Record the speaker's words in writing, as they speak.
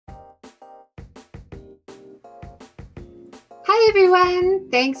everyone.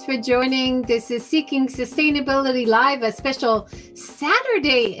 Thanks for joining. This is Seeking Sustainability Live, a special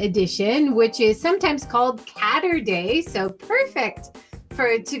Saturday edition, which is sometimes called Catterday. So perfect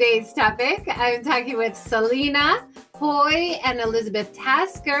for today's topic. I'm talking with Selena Hoy and Elizabeth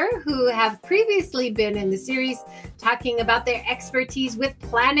Tasker, who have previously been in the series talking about their expertise with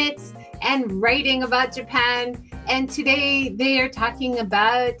planets and writing about Japan. And today they are talking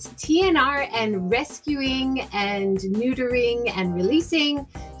about TNR and rescuing and neutering and releasing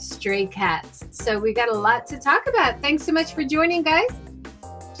stray cats. So we got a lot to talk about. Thanks so much for joining, guys.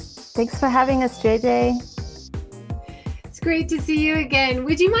 Thanks for having us, JJ. It's great to see you again.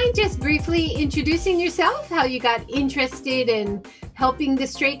 Would you mind just briefly introducing yourself, how you got interested in helping the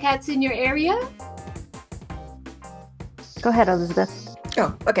stray cats in your area? Go ahead, Elizabeth.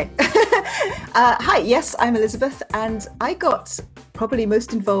 Oh, okay. Hi, yes, I'm Elizabeth, and I got probably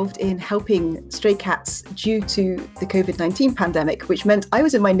most involved in helping stray cats due to the COVID-19 pandemic, which meant I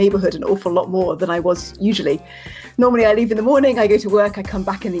was in my neighborhood an awful lot more than I was usually. Normally I leave in the morning, I go to work, I come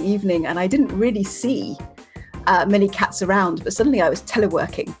back in the evening, and I didn't really see many cats around, but suddenly I was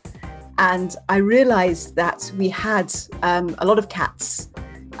teleworking. And I realized that we had a lot of cats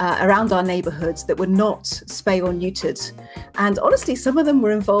around our neighborhoods that were not spay or neutered. And honestly, some of them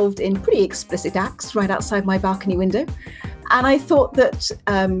were involved in pretty explicit acts right outside my balcony window. And I thought that,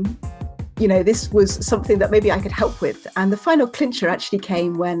 this was something that maybe I could help with. And the final clincher actually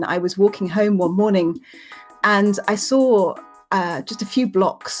came when I was walking home one morning and I saw just a few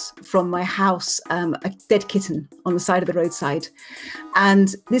blocks from my house, a dead kitten on the side of the roadside.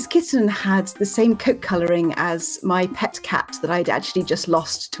 And this kitten had the same coat colouring as my pet cat that I'd actually just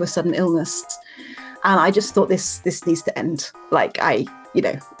lost to a sudden illness. And I just thought this needs to end.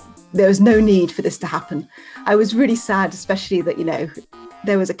 There was no need for this to happen. I was really sad, especially that,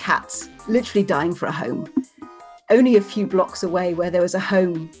 there was a cat literally dying for a home, only a few blocks away where there was a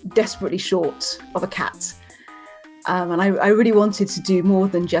home desperately short of a cat. And I really wanted to do more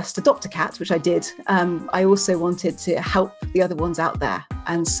than just adopt a cat, which I did. I also wanted to help the other ones out there.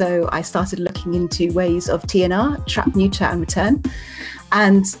 And so I started looking into ways of TNR, trap, neuter, and return,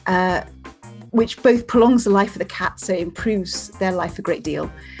 and which both prolongs the life of the cat, so it improves their life a great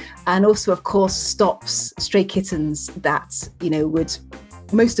deal. And also, of course, stops stray kittens that,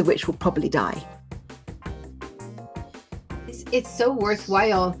 most of which will probably die. It's so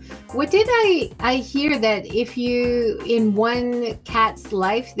worthwhile. What did I hear that if you, in one cat's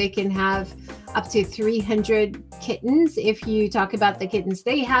life, they can have up to 300 kittens. If you talk about the kittens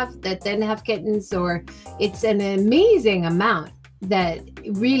they have that then have kittens, or it's an amazing amount that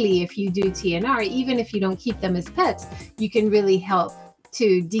really, if you do TNR, even if you don't keep them as pets, you can really help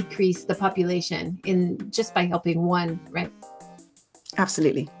to decrease the population just by helping one, right?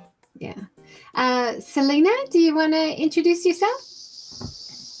 Absolutely. Yeah. Selena, do you want to introduce yourself?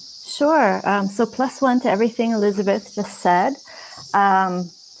 Sure. So +1 to everything Elizabeth just said.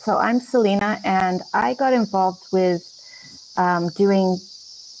 So I'm Selena, and I got involved with doing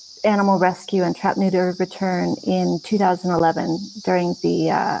animal rescue and trap, neuter, return in 2011 during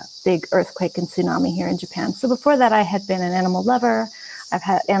the big earthquake and tsunami here in Japan. So before that, I had been an animal lover. I've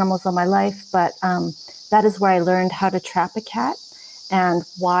had animals all my life, but that is where I learned how to trap a cat and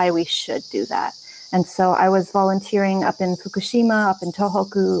why we should do that. And so I was volunteering up in Fukushima, up in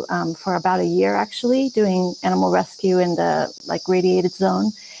Tohoku, for about a year, actually, doing animal rescue in the radiated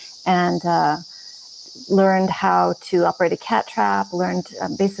zone, and learned how to operate a cat trap,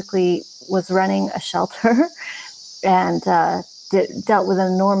 basically was running a shelter and dealt with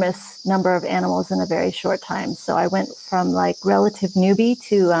an enormous number of animals in a very short time. So I went from relative newbie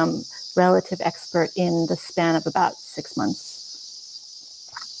to relative expert in the span of about 6 months.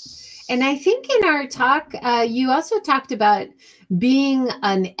 And I think in our talk, you also talked about being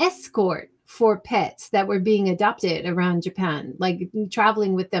an escort for pets that were being adopted around Japan, like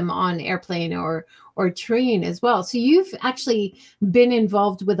traveling with them on airplane or train as well. So you've actually been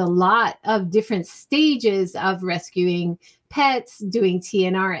involved with a lot of different stages of rescuing pets, doing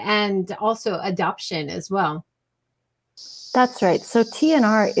TNR, and also adoption as well. That's right. So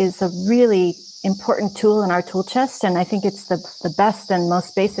TNR is a really important tool in our tool chest, and I think it's the best and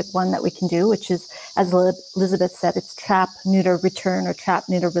most basic one that we can do, which is, as Elizabeth said, it's trap, neuter, return, or trap,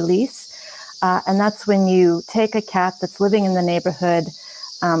 neuter, release. And that's when you take a cat that's living in the neighborhood,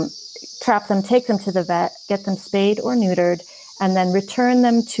 trap them, take them to the vet, get them spayed or neutered, and then return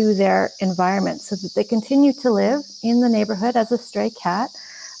them to their environment so that they continue to live in the neighborhood as a stray cat,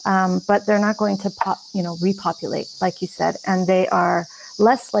 but they're not going to repopulate, like you said, and they are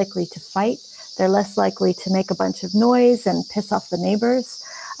less likely to fight. They're less likely to make a bunch of noise and piss off the neighbors.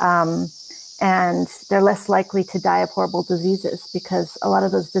 and they're less likely to die of horrible diseases, because a lot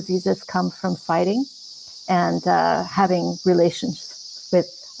of those diseases come from fighting and having relations with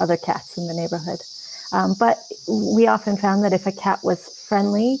other cats in the neighborhood. But we often found that if a cat was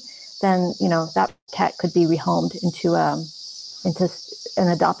friendly, then, you know, that cat could be rehomed into an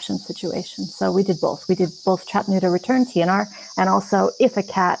adoption situation. So we did both. We did both trap, neuter, return, TNR, and also if a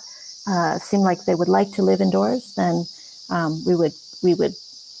cat seemed like they would like to live indoors, then we would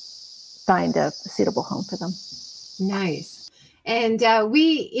find a suitable home for them. Nice. And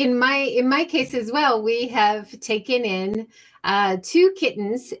in my case as well, we have taken in 2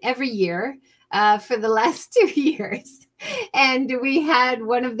 kittens every year for the last 2 years. And we had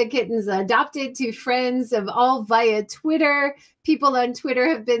one of the kittens adopted to friends of all via Twitter. People on Twitter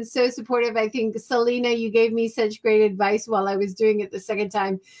have been so supportive. I think, Selena, you gave me such great advice while I was doing it the second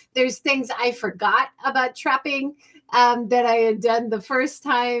time. There's things I forgot about trapping that I had done the first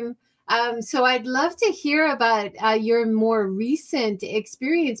time. So I'd love to hear about your more recent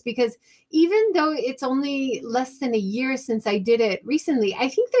experience, because even though it's only less than a year since I did it recently, I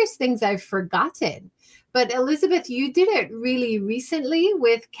think there's things I've forgotten. But Elizabeth, you did it really recently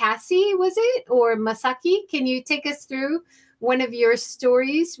with Cassie, was it? Or Masaki? Can you take us through one of your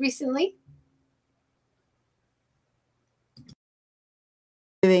stories recently?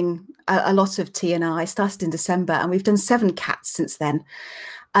 Doing a lot of TNR. I started in December, and we've done 7 cats since then.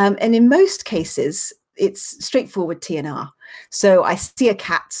 And in most cases, it's straightforward TNR. So I see a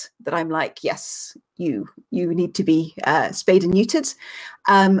cat that I'm like, yes, you need to be spayed and neutered.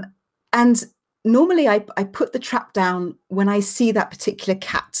 And normally I put the trap down when I see that particular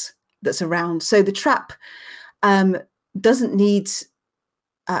cat that's around. So the trap doesn't need,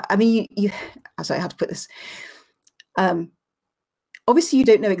 I mean, sorry, how to put this. Obviously, you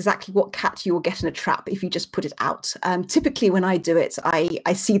don't know exactly what cat you will get in a trap if you just put it out. Typically, when I do it,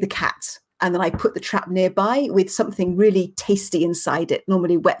 I see the cat, and then I put the trap nearby with something really tasty inside it,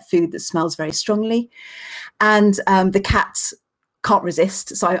 normally wet food that smells very strongly. And the cat can't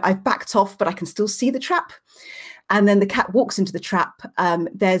resist. So I've backed off, but I can still see the trap. And then the cat walks into the trap.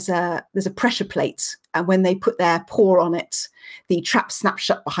 There's a pressure plate. And when they put their paw on it, the trap snaps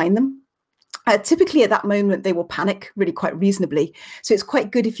shut behind them. Typically at that moment, they will panic really quite reasonably. So it's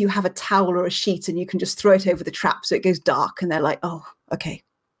quite good if you have a towel or a sheet and you can just throw it over the trap so it goes dark and they're like, oh, okay,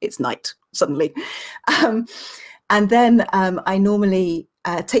 it's night suddenly. And then I normally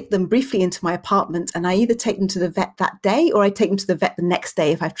take them briefly into my apartment, and I either take them to the vet that day or I take them to the vet the next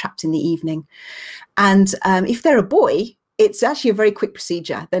day if I've trapped in the evening. And if they're a boy, it's actually a very quick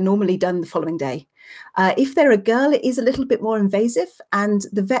procedure. They're normally done the following day. If they're a girl, it is a little bit more invasive, and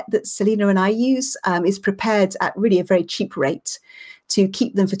the vet that Selena and I use is prepared at really a very cheap rate to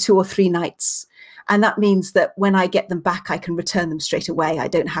keep them for 2 or 3 nights. And that means that when I get them back, I can return them straight away. I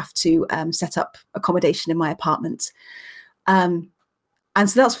don't have to set up accommodation in my apartment. And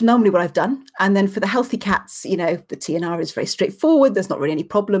so that's normally what I've done. And then for the healthy cats, you know, the TNR is very straightforward. There's not really any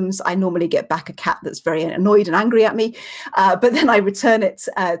problems. I normally get back a cat that's very annoyed and angry at me, but then I return it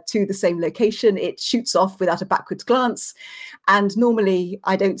to the same location. It shoots off without a backwards glance. And normally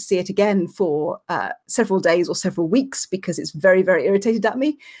I don't see it again for several days or several weeks because it's very, very irritated at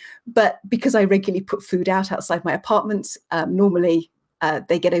me. But because I regularly put food out outside my apartment, normally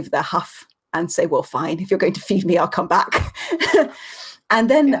they get over their huff and say, well, fine, if you're going to feed me, I'll come back. And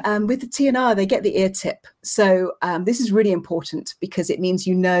then with the TNR, they get the ear tip. So this is really important because it means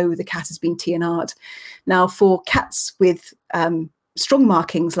you know the cat has been TNR'd. Now, for cats with strong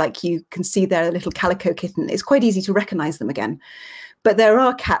markings, like you can see there, a little calico kitten, it's quite easy to recognize them again. But there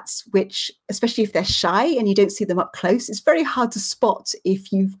are cats which, especially if they're shy and you don't see them up close, it's very hard to spot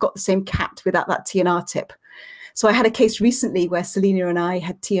if you've got the same cat without that TNR tip. So I had a case recently where Selena and I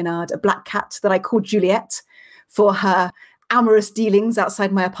had TNR'd a black cat that I called Juliet for her amorous dealings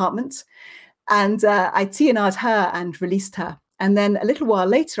outside my apartment. And I TNR'd her and released her. And then a little while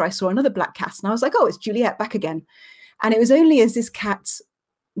later, I saw another black cat and I was like, oh, it's Juliet back again. And it was only as this cat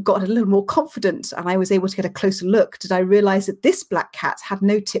got a little more confident and I was able to get a closer look did I realize that this black cat had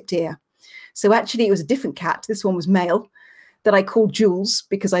no tipped ear. So actually it was a different cat. This one was male, that I called Jules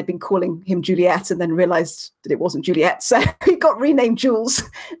because I'd been calling him Juliet and then realized that it wasn't Juliet. So he got renamed Jules.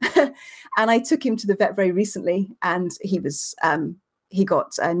 And I took him to the vet very recently and he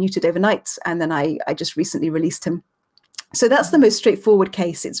got neutered overnight. And then I just recently released him. So that's the most straightforward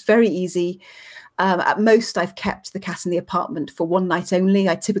case. It's very easy. At most, I've kept the cat in the apartment for 1 night only.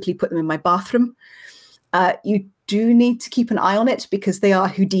 I typically put them in my bathroom. You do need to keep an eye on it because they are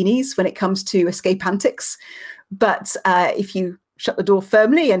Houdinis when it comes to escape antics. But if you shut the door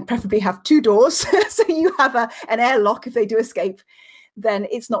firmly and preferably have 2 doors, so you have an airlock if they do escape, then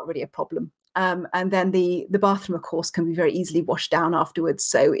it's not really a problem. And then the bathroom, of course, can be very easily washed down afterwards.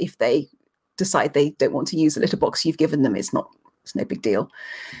 So if they decide they don't want to use the litter box you've given them, it's no big deal.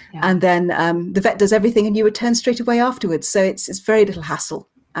 Yeah. And then the vet does everything and you return straight away afterwards. So it's very little hassle.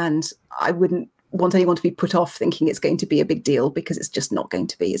 And I wouldn't want anyone to be put off thinking it's going to be a big deal, because it's just not going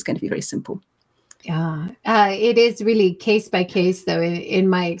to be. It's going to be very simple. Yeah, it is really case by case, though, in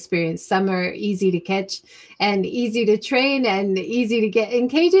my experience. Some are easy to catch and easy to train and easy to get in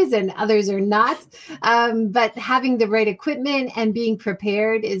cages, and others are not. But having the right equipment and being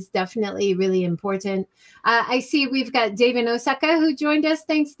prepared is definitely really important. I see we've got Dave in Osaka who joined us.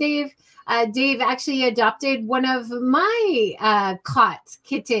 Thanks, Dave. Dave actually adopted one of my caught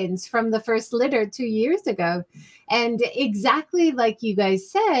kittens from the first litter 2 years ago. And exactly like you guys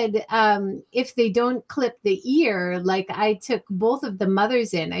said, if they don't clip the ear, like I took both of the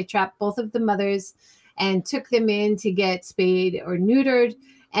mothers in, I trapped both of the mothers and took them in to get spayed or neutered.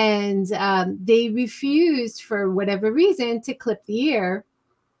 And they refused, for whatever reason, to clip the ear.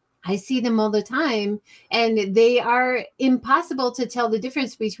 I see them all the time, and they are impossible to tell the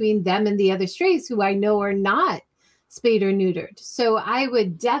difference between them and the other strays who I know are not spayed or neutered. So I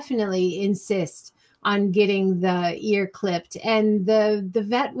would definitely insist on getting the ear clipped. And the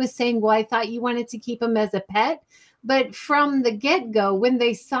vet was saying, well, I thought you wanted to keep them as a pet. But from the get-go, when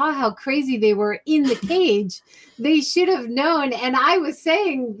they saw how crazy they were in the cage, they should have known. And I was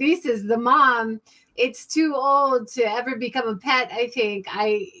saying, this is the mom. It's too old to ever become a pet. I think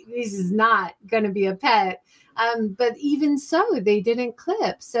this is not going to be a pet. But even so, they didn't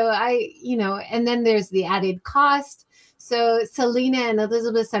clip. So and then there's the added cost. So Selena and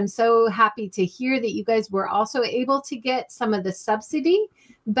Elizabeth, I'm so happy to hear that you guys were also able to get some of the subsidy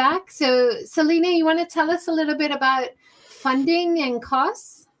back. So Selena, you want to tell us a little bit about funding and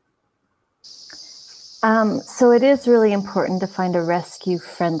costs? So it is really important to find a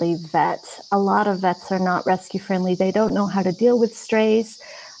rescue-friendly vet. A lot of vets are not rescue-friendly. They don't know how to deal with strays.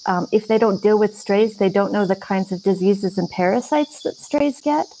 If they don't deal with strays, they don't know the kinds of diseases and parasites that strays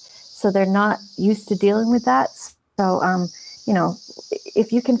get. So they're not used to dealing with that. So,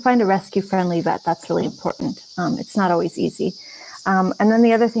 if you can find a rescue-friendly vet, that's really important. It's not always easy. And then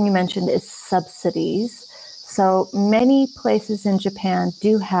the other thing you mentioned is subsidies. So many places in Japan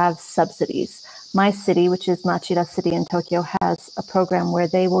do have subsidies. My city, which is Machida City in Tokyo, has a program where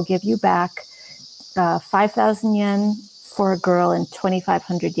they will give you back 5,000 yen for a girl and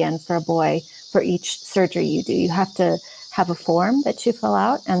 2,500 yen for a boy for each surgery you do. You have to have a form that you fill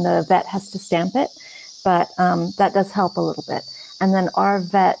out, and the vet has to stamp it. But that does help a little bit. And then our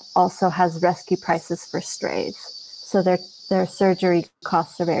vet also has rescue prices for strays. So their surgery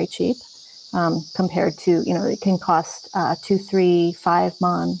costs are very cheap compared to, it can cost 2, 3, 5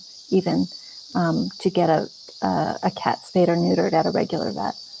 mon even to get a cat spayed or neutered at a regular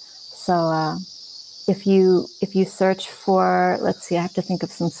vet. So if you search for, let's see, I have to think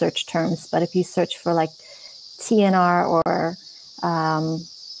of some search terms, but if you search for like TNR or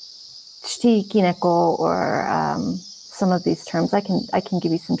Shikineko or some of these terms, I can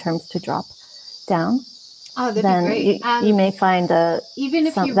give you some terms to drop down. Oh, that'd be great. You may find even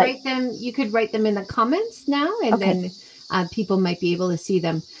if you write them, you could write them in the comments now, and then people might be able to see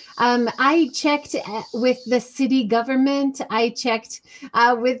them. I checked with the city government. I checked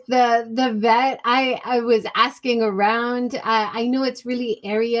with the vet. I was asking around. I know it's really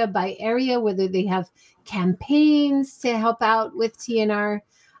area by area, whether they have campaigns to help out with TNR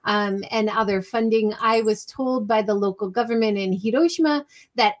and other funding. I was told by the local government in Hiroshima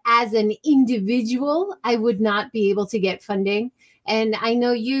that as an individual, I would not be able to get funding. And I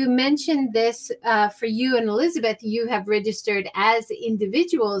know you mentioned this for you and Elizabeth, you have registered as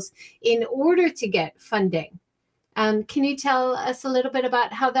individuals in order to get funding. Can you tell us a little bit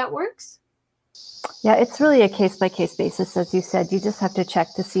about how that works? Yeah, it's really a case-by-case basis. As you said, you just have to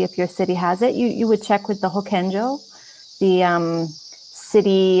check to see if your city has it. You would check with the Hokenjo, the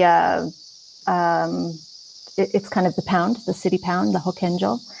city, it's kind of the pound, the city pound, the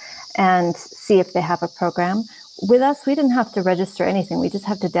Hokenjo, and see if they have a program. With us, we didn't have to register anything. We just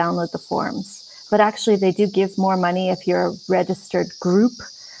have to download the forms. But actually, they do give more money if you're a registered group.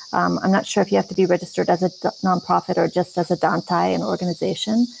 I'm not sure if you have to be registered as a nonprofit or just as a dantai, an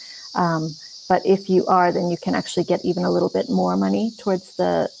organization. But if you are, then you can actually get even a little bit more money towards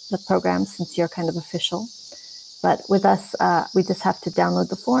the program since you're kind of official. But with us, we just have to download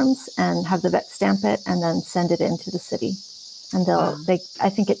the forms and have the vet stamp it and then send it into the city. And I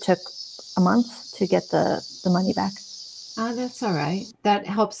think it took a month to get the money back. Oh, that's all right. That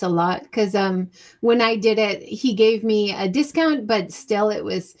helps a lot because when I did it, he gave me a discount, but still it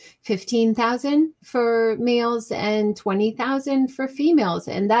was 15,000 for males and 20,000 for females.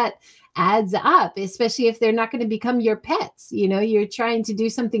 And that adds up, especially if they're not going to become your pets. You know, you're trying to do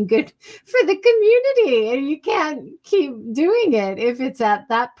something good for the community and you can't keep doing it if it's at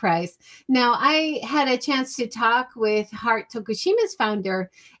that price. Now, I had a chance to talk with Heart Tokushima's founder,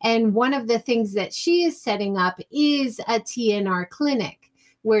 and one of the things that she is setting up is a TNR clinic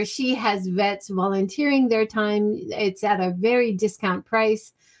where she has vets volunteering their time. It's at a very discount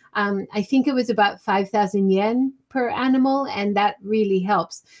price. I think it was about 5,000 yen per animal, and that really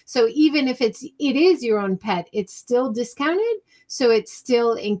helps. So even if it is your own pet, it's still discounted. So it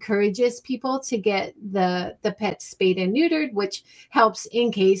still encourages people to get the pet spayed and neutered, which helps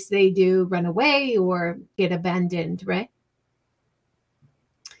in case they do run away or get abandoned, right?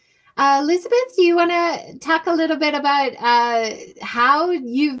 Elizabeth, do you want to talk a little bit about how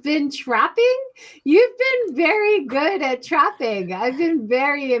you've been trapping? You've been very good at trapping. I've been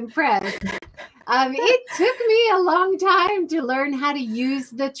very impressed. It took me a long time to learn how to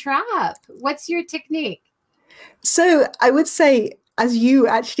use the trap. What's your technique? So I would say, as you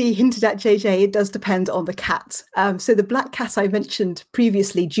actually hinted at, JJ, it does depend on the cat. So the black cat I mentioned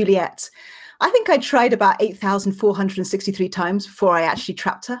previously, Juliet, I think I tried about 8,463 times before I actually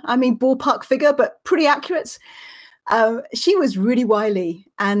trapped her. I mean, ballpark figure, but pretty accurate. She was really wily,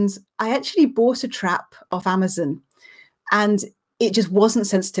 and I actually bought a trap off Amazon, and it just wasn't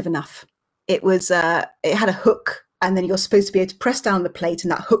sensitive enough. It had a hook, and then you're supposed to be able to press down the plate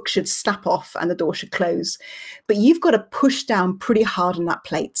and that hook should snap off and the door should close. But you've got to push down pretty hard on that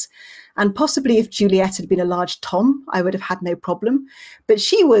plate. And possibly if Juliet had been a large Tom, I would have had no problem. But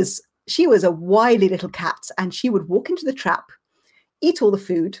she was a wily little cat, and she would walk into the trap, eat all the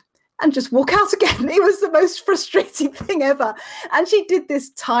food, and just walk out again. It was the most frustrating thing ever. And she did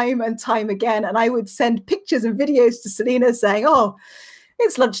this time and time again. And I would send pictures and videos to Selena saying, oh,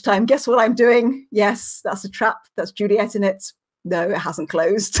 it's lunchtime. Guess what I'm doing? Yes, that's a trap. That's Juliet in it. No, it hasn't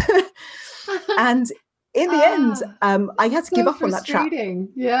closed. And in the end, I had to give up on that trap.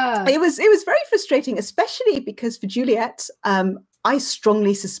 Yeah. It was very frustrating, especially because for Juliet, I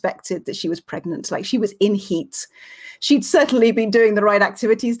strongly suspected that she was pregnant. Like, she was in heat. She'd certainly been doing the right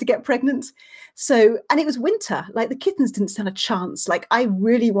activities to get pregnant. So, and it was winter. Like, the kittens didn't stand a chance. Like, I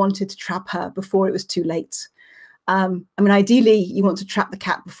really wanted to trap her before it was too late. I mean, ideally, you want to trap the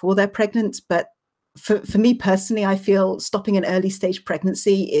cat before they're pregnant. But for me personally, I feel stopping an early stage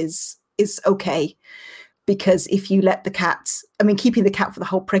pregnancy is okay. Because if you let the cat, I mean, keeping the cat for the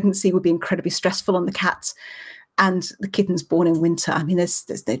whole pregnancy would be incredibly stressful on the cat. And the kitten's born in winter. I mean,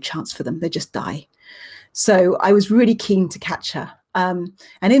 there's no chance for them. They just die. So I was really keen to catch her. And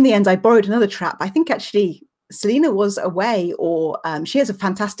in the end, I borrowed another trap. I think actually Selena was away, or she has a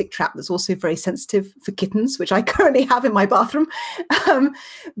fantastic trap that's also very sensitive for kittens, which I currently have in my bathroom.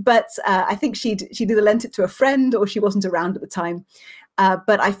 But I think she'd either lent it to a friend or she wasn't around at the time.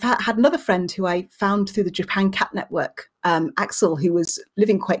 But I had another friend who I found through the Japan Cat Network, Axel, who was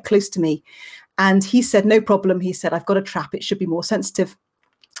living quite close to me. And he said, no problem. He said, I've got a trap. It should be more sensitive.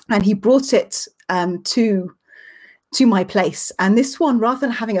 And he brought it to my place. And this one, rather than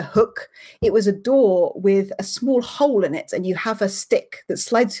having a hook, it was a door with a small hole in it. And you have a stick that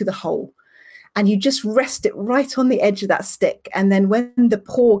slides through the hole. And you just rest it right on the edge of that stick. And then when the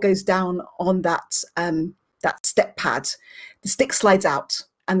paw goes down on that step pad, the stick slides out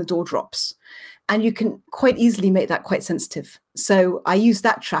and the door drops. And you can quite easily make that quite sensitive. So I used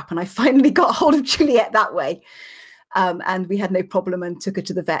that trap, and I finally got hold of Juliet that way. And we had no problem and took her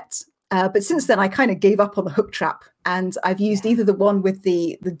to the vet. But since then, I kind of gave up on the hook trap. And I've used either the one with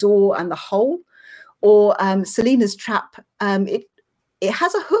the door and the hole, or Selena's trap. It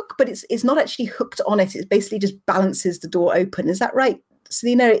has a hook, but it's not actually hooked on it. It basically just balances the door open. Is that right,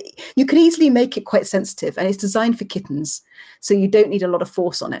 Selena? You can easily make it quite sensitive, and it's designed for kittens. So you don't need a lot of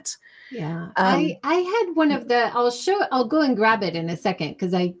force on it. Yeah, I had one of the, I'll go and grab it in a second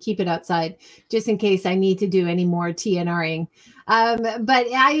because I keep it outside just in case I need to do any more TNRing. But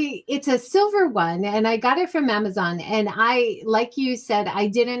it's a silver one, and I got it from Amazon. And like you said, I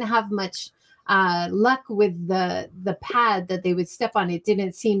didn't have much luck with the pad that they would step on. It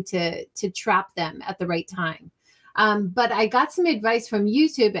didn't seem to trap them at the right time. But I got some advice from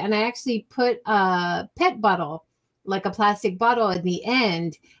YouTube, and I actually put a pet bottle, like a plastic bottle, in the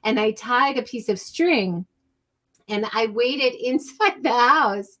end, and I tied a piece of string, and I waited inside the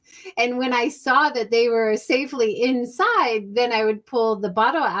house. And when I saw that they were safely inside, then I would pull the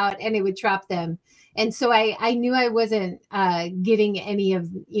bottle out and it would trap them. And so I knew I wasn't getting any of,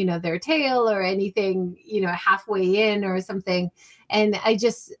 their tail or anything, halfway in or something. And I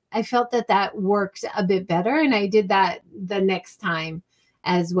felt that worked a bit better. And I did that the next time.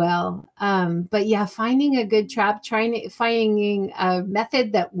 as well. But yeah, finding a good trap, finding a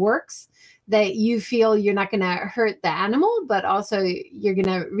method that works, that you feel you're not going to hurt the animal, but also you're going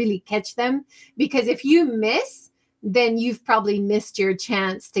to really catch them. Because if you miss, then you've probably missed your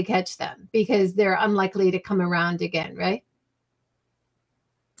chance to catch them, because they're unlikely to come around again, right?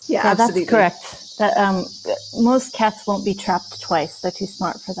 Yeah, absolutely. That's correct. That most cats won't be trapped twice. They're too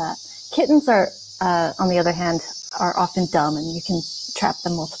smart for that. Kittens are, on the other hand, are often dumb, and you can trap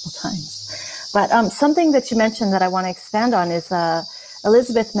them multiple times. But something that you mentioned that I want to expand on is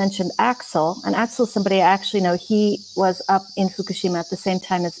Elizabeth mentioned Axel, and Axel is somebody I actually know. He was up in Fukushima at the same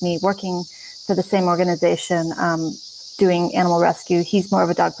time as me, working for the same organization, doing animal rescue. He's more of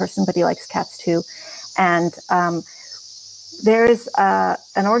a dog person, but he likes cats too. And there's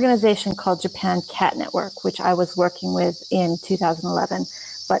an organization called Japan Cat Network, which I was working with in 2011.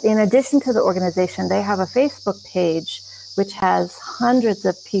 But in addition to the organization, they have a Facebook page which has hundreds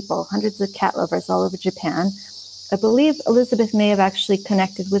of people, hundreds of cat lovers all over Japan. I believe Elizabeth may have actually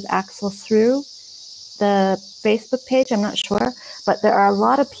connected with Axel through the Facebook page. I'm not sure. But there are a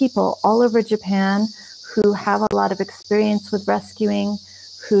lot of people all over Japan who have a lot of experience with rescuing,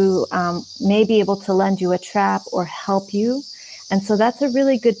 who may be able to lend you a trap or help you. And so that's a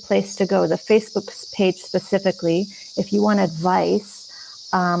really good place to go. The Facebook page specifically, if you want advice,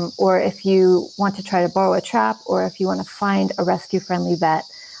 or if you want to try to borrow a trap, or if you want to find a rescue-friendly vet,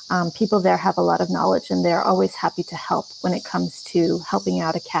 people there have a lot of knowledge, and they're always happy to help when it comes to helping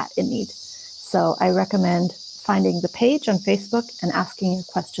out a cat in need. So I recommend finding the page on Facebook and asking your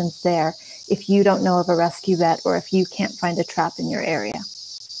questions there if you don't know of a rescue vet, or if you can't find a trap in your area.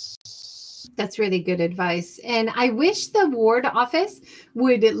 That's really good advice. And I wish the ward office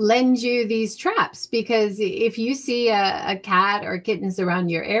would lend you these traps, because if you see a cat or kittens around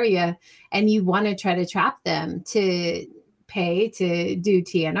your area and you want to try to trap them, to pay to do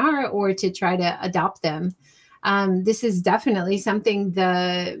TNR or to try to adopt them, this is definitely something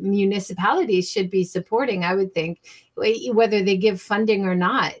the municipalities should be supporting, I would think, whether they give funding or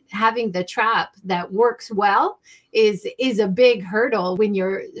not. Having the trap that works well is a big hurdle when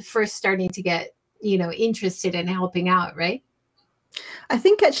you're first starting to get, interested in helping out, right? I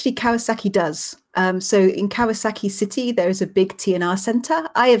think actually Kawasaki does. So in Kawasaki City, there is a big TNR center.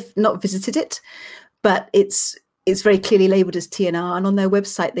 I have not visited it, but it's very clearly labeled as TNR, and on their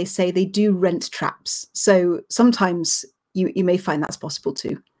website they say they do rent traps. So sometimes you may find that's possible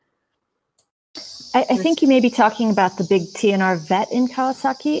too. I think you may be talking about the big TNR vet in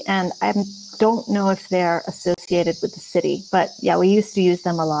Kawasaki, and I don't know if they're associated with the city. But yeah, we used to use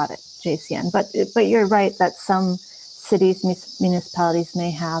them a lot at JCN. But you're right that some cities, municipalities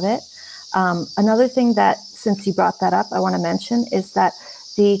may have it. Another thing that, since you brought that up, I want to mention is that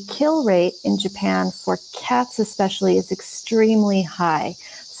the kill rate in Japan for cats especially is extremely high.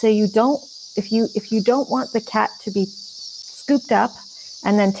 So if you don't want the cat to be scooped up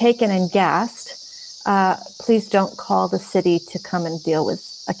and then taken and gassed, please don't call the city to come and deal with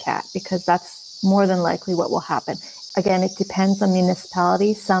a cat, because that's more than likely what will happen. Again, it depends on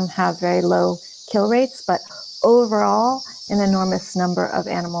municipality. Some have very low kill rates, but overall, an enormous number of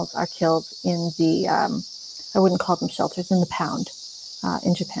animals are killed in the, I wouldn't call them shelters, in the pound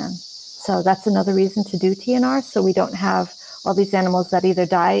in Japan. So that's another reason to do TNR, so we don't have all these animals that either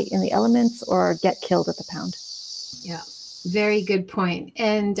die in the elements or get killed at the pound. Yeah. Very good point.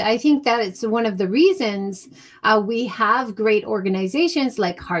 And I think that it's one of the reasons we have great organizations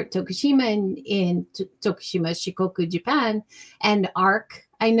like Heart Tokushima in Tokushima, Shikoku, Japan, and ARC.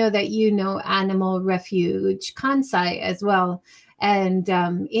 I know that you know Animal Refuge Kansai as well. And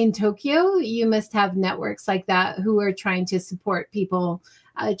in Tokyo, you must have networks like that who are trying to support people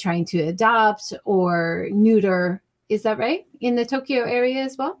trying to adopt or neuter. Is that right? In the Tokyo area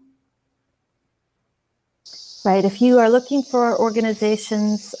as well? Right. If you are looking for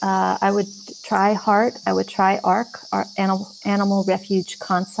organizations, I would try HEART. I would try ARC, Animal Refuge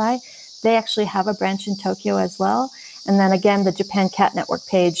Kansai. They actually have a branch in Tokyo as well. And then again, the Japan Cat Network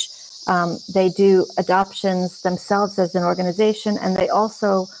page, they do adoptions themselves as an organization. And they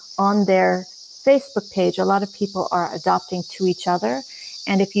also, on their Facebook page, a lot of people are adopting to each other.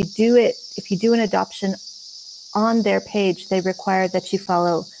 And if you do an adoption on their page, they require that you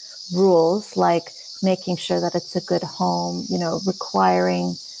follow rules like making sure that it's a good home,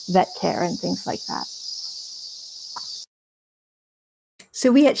 requiring vet care and things like that.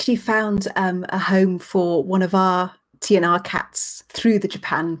 So we actually found a home for one of our TNR cats through the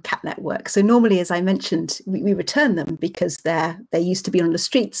Japan Cat Network. So normally, as I mentioned, we return them because they're used to be on the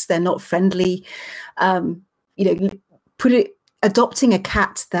streets. They're not friendly. Adopting a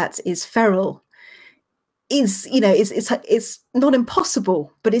cat that is feral is, you know, it's not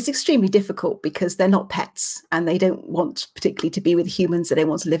impossible, but it's extremely difficult because they're not pets and they don't want particularly to be with humans. They don't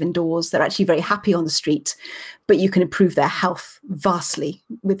want to live indoors. They're actually very happy on the street, but you can improve their health vastly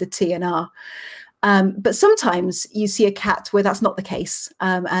with the TNR. But sometimes you see a cat where that's not the case.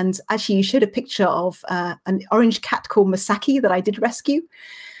 And actually you showed a picture of an orange cat called Masaki that I did rescue.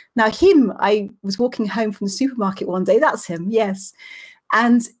 Now him, I was walking home from the supermarket one day, that's him, yes.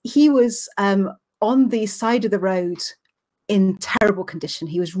 And he was on the side of the road in terrible condition.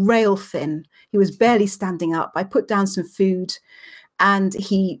 He was rail thin. He was barely standing up. I put down some food and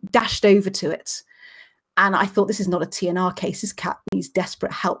he dashed over to it. And I thought, this is not a TNR case. This cat needs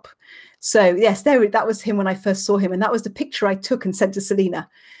desperate help. So yes, that was him when I first saw him. And that was the picture I took and sent to Selena.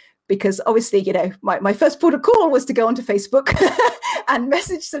 Because obviously, you know, my first port of call was to go onto Facebook and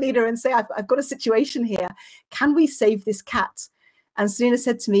message Selena and say, I've got a situation here. Can we save this cat? And Selena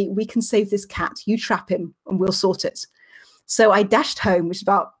said to me, we can save this cat. You trap him and we'll sort it. So I dashed home, which is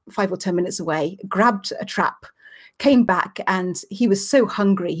about 5 or 10 minutes away, grabbed a trap, came back, and he was so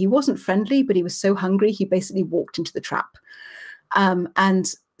hungry. He wasn't friendly, but he was so hungry, he basically walked into the trap.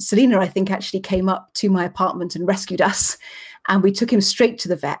 And Selena, I think, actually came up to my apartment and rescued us. And we took him straight to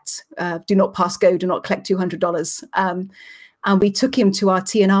the vet. Do not pass go, do not collect $200. And we took him to our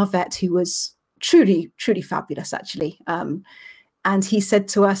TNR vet, who was truly, truly fabulous, actually. And he said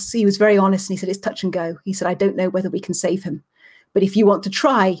to us, he was very honest, and he said, it's touch and go. He said, I don't know whether we can save him, but if you want to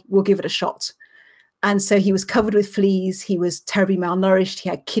try, we'll give it a shot. And so he was covered with fleas. He was terribly malnourished. He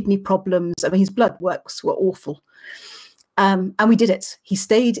had kidney problems. I mean, his blood works were awful. And we did it. He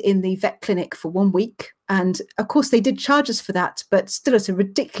stayed in the vet clinic for 1 week. And of course, they did charge us for that, but still at a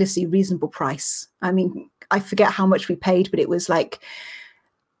ridiculously reasonable price. I mean, I forget how much we paid, but it was like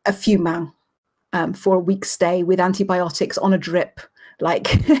a few man. For a week's stay with antibiotics on a drip.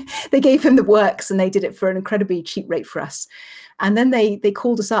 Like they gave him the works and they did it for an incredibly cheap rate for us. And then they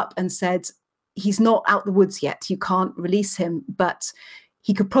called us up and said, he's not out the woods yet. You can't release him, but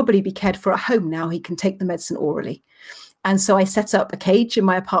he could probably be cared for at home now. He can take the medicine orally. And so I set up a cage in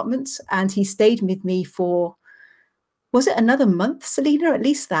my apartment and he stayed with me for, was it another month, Selena? At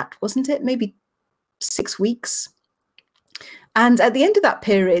least that, wasn't it? Maybe 6 weeks. And at the end of that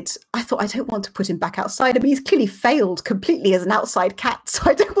period, I thought, I don't want to put him back outside. I mean, he's clearly failed completely as an outside cat. So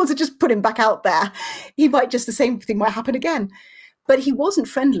I don't want to just put him back out there. He might just, the same thing might happen again. But he wasn't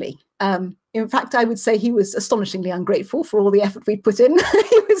friendly. In fact, I would say he was astonishingly ungrateful for all the effort we'd put in.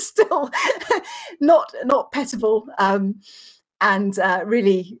 He was still not pettable. And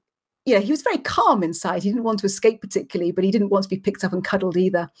really, you know, he was very calm inside. He didn't want to escape particularly, but he didn't want to be picked up and cuddled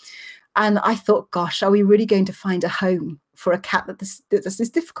either. And I thought, gosh, are we really going to find a home for a cat that's this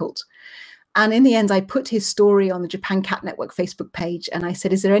difficult? And in the end, I put his story on the Japan Cat Network Facebook page. And I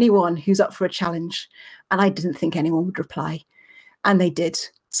said, is there anyone who's up for a challenge? And I didn't think anyone would reply. And they did.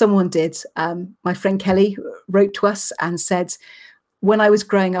 Someone did. My friend Kelly wrote to us and said, when I was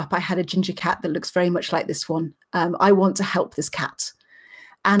growing up, I had a ginger cat that looks very much like this one. I want to help this cat.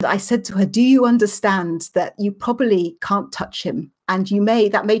 And I said to her, do you understand that you probably can't touch him? And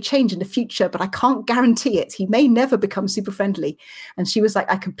that may change in the future, but I can't guarantee it. He may never become super friendly. And she was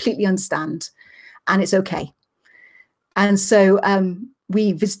like, I completely understand. And it's okay. And so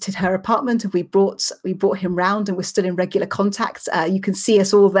we visited her apartment and we brought him round and we're still in regular contact. You can see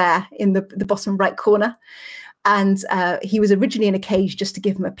us all there in the bottom right corner. And he was originally in a cage just to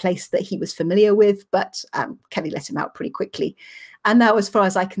give him a place that he was familiar with, but Kelly let him out pretty quickly. And now, as far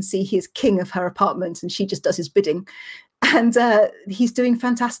as I can see, he is king of her apartment and she just does his bidding. And he's doing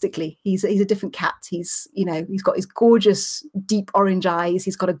fantastically. He's a different cat. He's got his gorgeous deep orange eyes.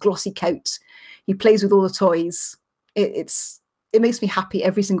 He's got a glossy coat. He plays with all the toys. It makes me happy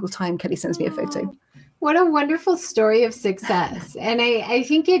every single time Kelly sends me a photo. What a wonderful story of success. And I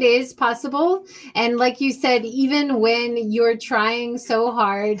think it is possible. And like you said, even when you're trying so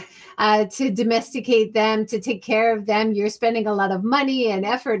hard to domesticate them, to take care of them, you're spending a lot of money and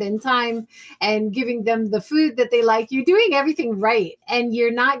effort and time and giving them the food that they like. You're doing everything right. And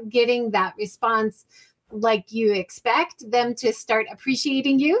you're not getting that response like you expect them to start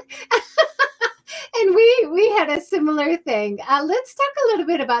appreciating you. And we had a similar thing. Let's talk a little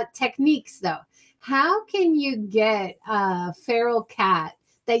bit about techniques, though. How can you get a feral cat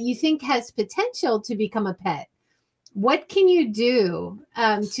that you think has potential to become a pet? What can you do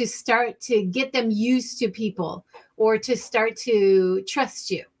to start to get them used to people or to start to trust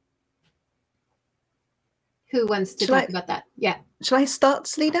you? Who wants to talk about that? Yeah. Shall I start,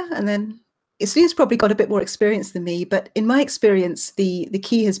 Selena? And then Selena's probably got a bit more experience than me, but in my experience, the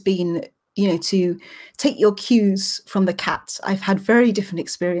key has been, to take your cues from the cat. I've had very different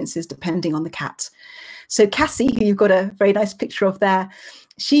experiences depending on the cat. So Cassie, who you've got a very nice picture of there,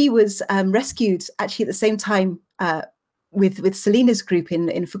 she was rescued actually at the same time with Selena's group in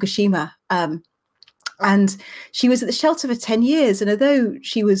Fukushima. And she was at the shelter for 10 years. And although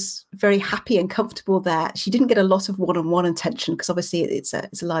she was very happy and comfortable there, she didn't get a lot of one-on-one attention because obviously it's a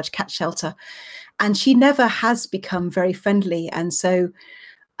large cat shelter. And she never has become very friendly. And so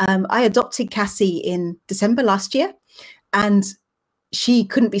I adopted Cassie in December last year, and she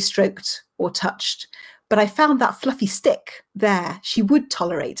couldn't be stroked or touched. But I found that fluffy stick there, she would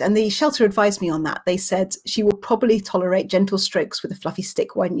tolerate. And the shelter advised me on that. They said she will probably tolerate gentle strokes with a fluffy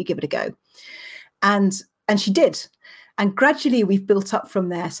stick. Why don't you give it a go? And she did. And gradually we've built up from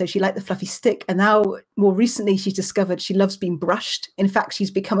there. So she liked the fluffy stick. And now more recently, she's discovered she loves being brushed. In fact,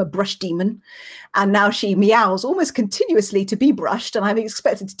 she's become a brush demon. And now she meows almost continuously to be brushed. And I'm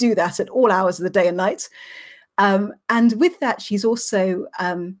expected to do that at all hours of the day and night. And with that, she's also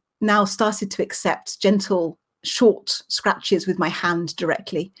now started to accept gentle, short scratches with my hand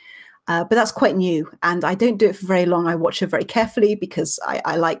directly. But that's quite new. And I don't do it for very long. I watch her very carefully because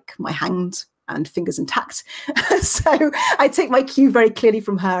I like my hand and fingers intact. So I take my cue very clearly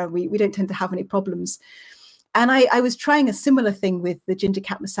from her. We don't tend to have any problems. And I was trying a similar thing with the ginger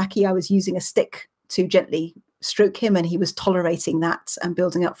cat Masaki. I was using a stick to gently stroke him, and he was tolerating that and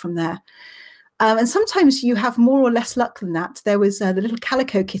building up from there. And sometimes you have more or less luck than that. There was the little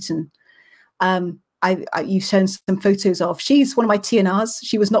calico kitten you've shown some photos of. She's one of my TNRs.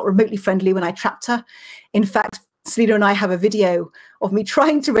 She was not remotely friendly when I trapped her. In fact, Selena and I have a video of me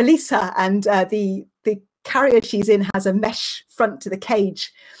trying to release her, and the carrier she's in has a mesh front to the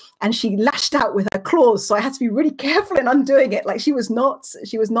cage, and she lashed out with her claws. So I had to be really careful in undoing it. Like she was not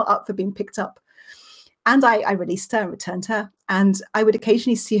up for being picked up. And I released her and returned her. And I would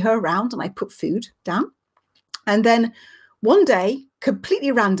occasionally see her around, and I put food down. And then one day,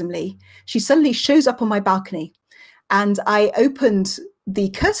 completely randomly, she suddenly shows up on my balcony. And I opened the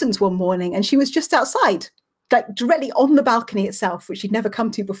curtains one morning, and she was just outside, like directly on the balcony itself, which she'd never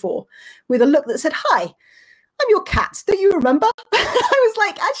come to before, with a look that said, "Hi, I'm your cat. Do you remember?" I was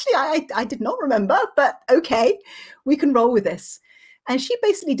like, actually, I did not remember, but okay, we can roll with this. And she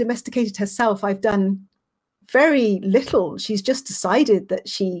basically domesticated herself. I've done very little. She's just decided that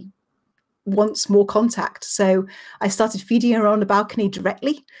she wants more contact. So I started feeding her on the balcony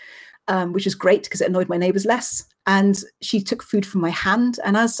directly, which is great because it annoyed my neighbors less. And she took food from my hand.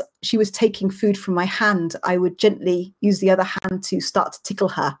 And as she was taking food from my hand, I would gently use the other hand to start to tickle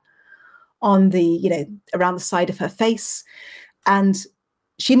her on the, around the side of her face. And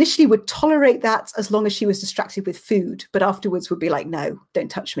she initially would tolerate that as long as she was distracted with food, but afterwards would be like, "No, don't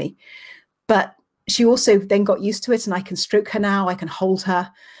touch me." But she also then got used to it, and I can stroke her now. I can hold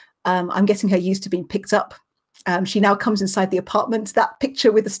her. I'm getting her used to being picked up. She now comes inside the apartment. That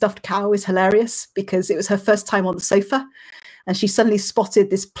picture with the stuffed cow is hilarious because it was her first time on the sofa, and she suddenly spotted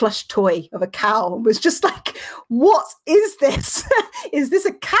this plush toy of a cow and was just like, "What is this? Is this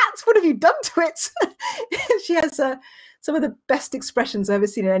a cat? What have you done to it?" She has some of the best expressions I've ever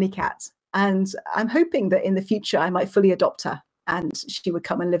seen in any cat. And I'm hoping that in the future I might fully adopt her and she would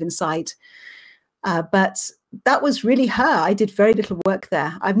come and live inside. But that was really her. I did very little work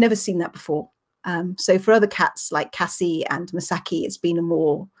there. I've never seen that before. So for other cats like Cassie and Masaki, it's been a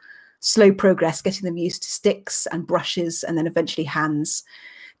more slow progress, getting them used to sticks and brushes and then eventually hands.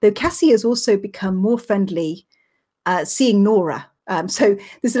 Though Cassie has also become more friendly seeing Nora. So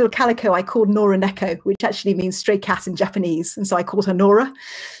this little calico I called Nora Neko, which actually means stray cat in Japanese. And so I called her Nora.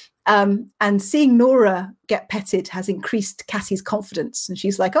 And seeing Nora get petted has increased Cassie's confidence. And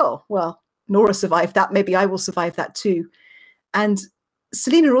she's like, "Oh, well, Nora survived that. Maybe I will survive that too." And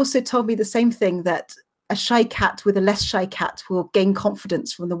Selena also told me the same thing, that a shy cat with a less shy cat will gain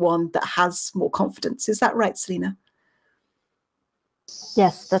confidence from the one that has more confidence. Is that right, Selena?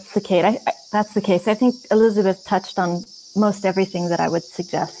 Yes, that's the case. That's the case. I think Elizabeth touched on most everything that I would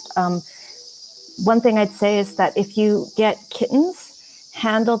suggest. One thing I'd say is that if you get kittens,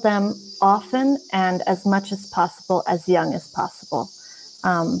 handle them often and as much as possible, as young as possible.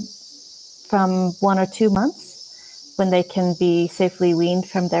 From 1 or 2 months, when they can be safely weaned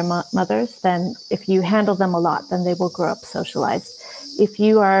from their mothers, then if you handle them a lot, then they will grow up socialized. If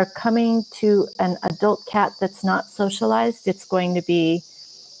you are coming to an adult cat that's not socialized, it's going to be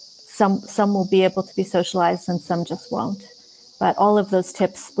some will be able to be socialized and some just won't. But all of those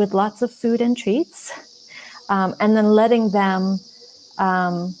tips with lots of food and treats, and then letting them,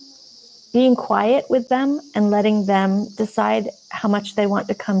 being quiet with them and letting them decide how much they want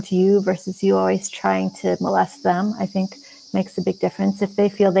to come to you versus you always trying to molest them, I think makes a big difference. If they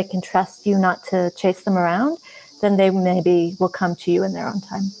feel they can trust you not to chase them around, then they maybe will come to you in their own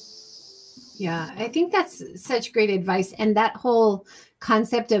time. Yeah, I think that's such great advice. And that whole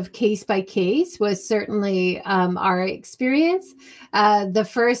concept of case by case was certainly our experience. The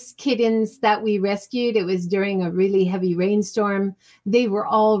first kittens that we rescued, it was during a really heavy rainstorm. They were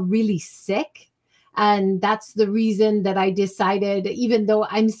all really sick. And that's the reason that I decided, even though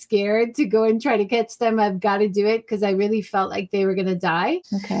I'm scared to go and try to catch them, I've got to do it because I really felt like they were going to die.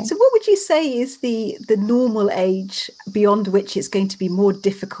 Okay. So what would you say is the normal age beyond which it's going to be more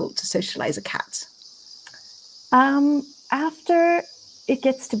difficult to socialize a cat? After it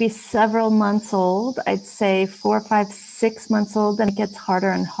gets to be several months old, I'd say 4, 5, 6 months old, then it gets harder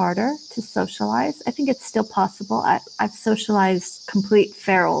and harder to socialize. I think it's still possible. I've socialized complete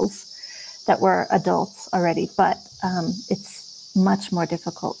ferals that were adults already, but it's much more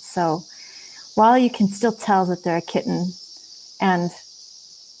difficult. So while you can still tell that they're a kitten and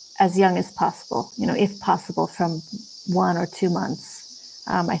as young as possible, if possible from 1 or 2 months,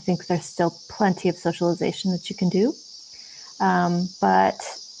 I think there's still plenty of socialization that you can do. But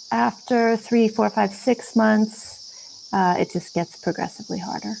after 3, 4, 5, 6 months, it just gets progressively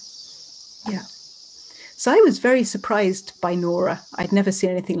harder. Yeah. So I was very surprised by Nora. I'd never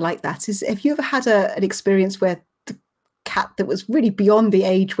seen anything like that. Have you ever had an experience where the cat that was really beyond the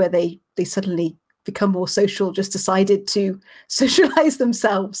age where they suddenly become more social just decided to socialize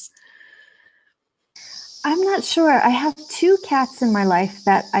themselves? I'm not sure. I have 2 cats in my life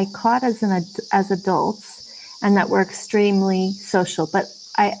that I caught as adults and that were extremely social. But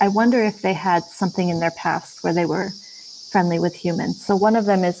I wonder if they had something in their past where they were friendly with humans. So one of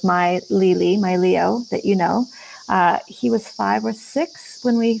them is my Leo, that you know. He was 5 or 6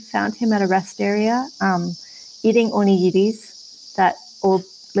 when we found him at a rest area, eating onigiris that old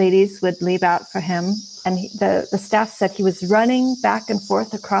ladies would leave out for him. And the staff said he was running back and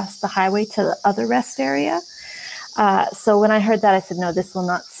forth across the highway to the other rest area. So when I heard that, I said, no, this will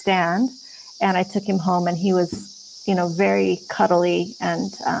not stand. And I took him home, and he was, very cuddly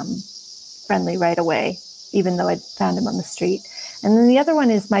and friendly right away, even though I'd found him on the street. And then the other one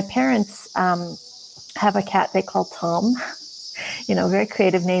is my parents have a cat they call Tom. Very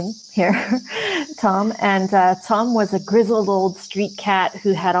creative name here, Tom. And Tom was a grizzled old street cat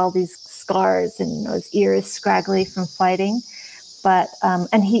who had all these scars and his ears scraggly from fighting. But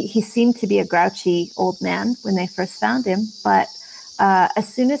and he seemed to be a grouchy old man when they first found him. But as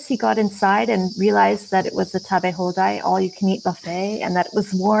soon as he got inside and realized that it was a tabehodai, all-you-can-eat buffet, and that it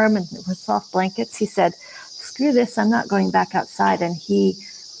was warm and there were soft blankets, he said, screw this, I'm not going back outside. And he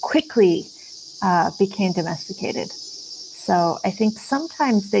quickly became domesticated. So I think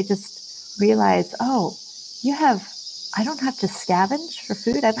sometimes they just realize, oh, I don't have to scavenge for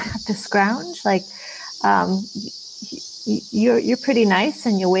food. I don't have to scrounge. Like, you're pretty nice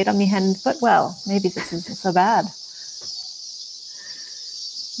and you wait on me hand and foot. Well, maybe this isn't so bad.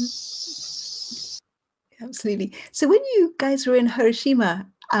 Absolutely. So when you guys were in Hiroshima,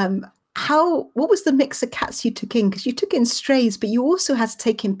 what was the mix of cats you took in? Because you took in strays, but you also had to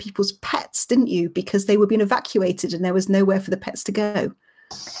take in people's pets, didn't you? Because they were being evacuated and there was nowhere for the pets to go.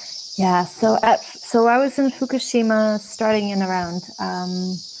 Yeah. So I was in Fukushima starting in around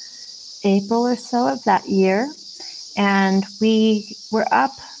April or so of that year, and we were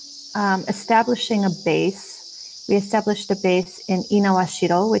up establishing a base. We established a base in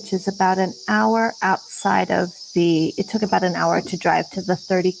Inawashiro, which is about an hour outside of it took about an hour to drive to the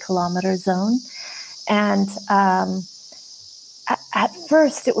 30-kilometer zone. And at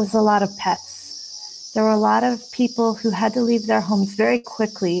first, it was a lot of pets. There were a lot of people who had to leave their homes very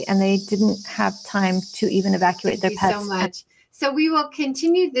quickly, and they didn't have time to even evacuate their pets. Thank you so much. So we will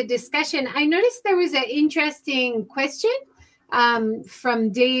continue the discussion. I noticed there was an interesting question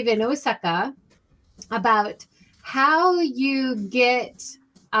from Dave in Osaka about how you get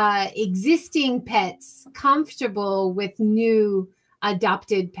existing pets comfortable with new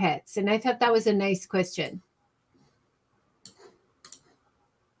adopted pets. And I thought that was a nice question.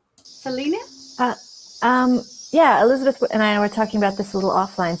 Selena? Yeah, Elizabeth and I were talking about this a little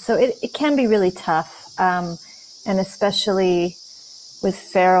offline. So it can be really tough. And especially with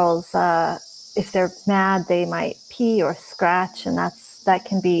ferals, if they're mad, they might pee or scratch, and that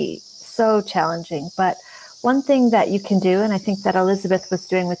can be so challenging. But one thing that you can do, and I think that Elizabeth was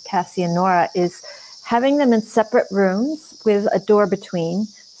doing with Cassie and Nora, is having them in separate rooms with a door between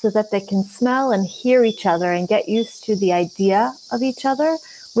so that they can smell and hear each other and get used to the idea of each other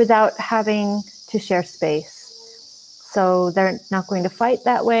without having to share space. So they're not going to fight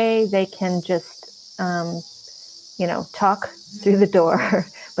that way. They can just, talk through the door,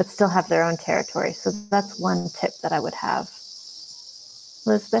 but still have their own territory. So that's one tip that I would have.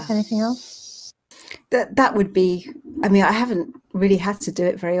 Elizabeth, anything else? That would be, I mean, I haven't really had to do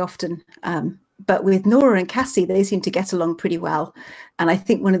it very often. But with Nora and Cassie, they seem to get along pretty well. And I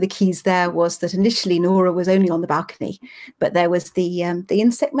think one of the keys there was that initially Nora was only on the balcony, but there was the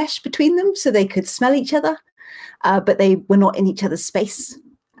insect mesh between them so they could smell each other, but they were not in each other's space.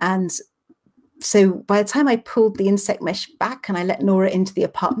 And so by the time I pulled the insect mesh back and I let Nora into the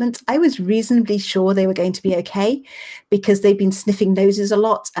apartment, I was reasonably sure they were going to be okay because they'd been sniffing noses a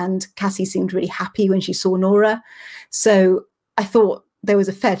lot and Cassie seemed really happy when she saw Nora. So I thought there was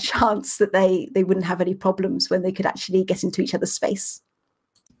a fair chance that they wouldn't have any problems when they could actually get into each other's space.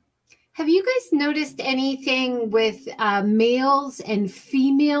 Have you guys noticed anything with males and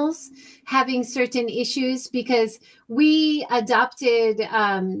females having certain issues? Because we adopted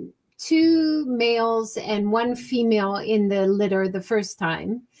 2 males and 1 female in the litter the first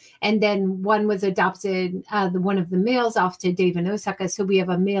time. And then one was adopted, one of the males off to Dave and Osaka. So we have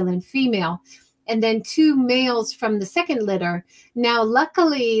a male and female. And then 2 males from the second litter. Now,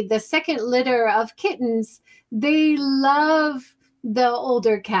 luckily, the second litter of kittens, they love the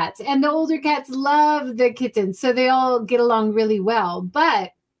older cats. And the older cats love the kittens. So they all get along really well.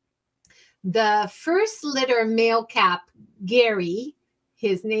 But the first litter male cap, Gary,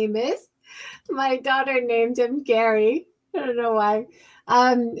 his name is, my daughter named him Gary. I don't know why.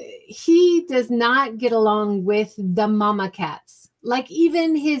 He does not get along with the mama cats. Like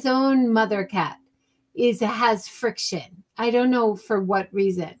even his own mother cat has friction. I don't know for what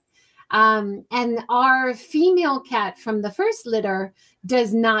reason. And our female cat from the first litter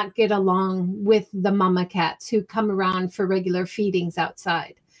does not get along with the mama cats who come around for regular feedings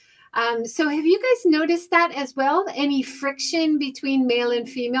outside. So have you guys noticed that as well? Any friction between male and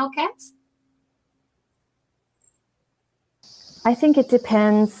female cats? I think it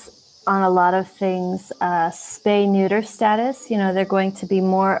depends on a lot of things. Spay-neuter status, they're going to be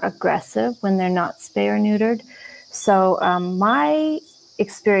more aggressive when they're not spay or neutered. So my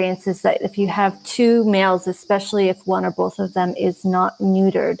experience is that if you have 2 males, especially if one or both of them is not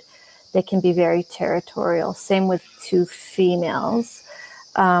neutered, they can be very territorial. Same with 2 females.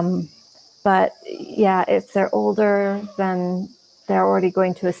 But yeah, if they're older, then they're already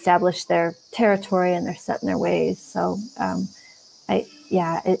going to establish their territory and they're set in their ways. So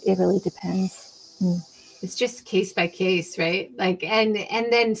it really depends. It's just case by case, right? Like, and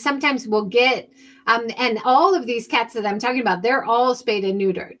then sometimes we'll get, and all of these cats that I'm talking about, they're all spayed and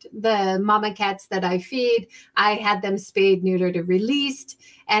neutered. The mama cats that I feed, I had them spayed, neutered, or released,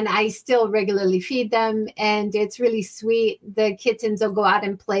 and I still regularly feed them. And it's really sweet. The kittens will go out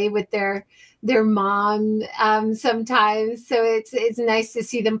and play with their mom sometimes. So it's nice to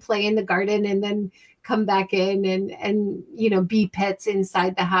see them play in the garden and then come back in and be pets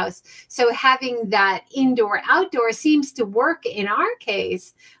inside the house. So having that indoor outdoor seems to work in our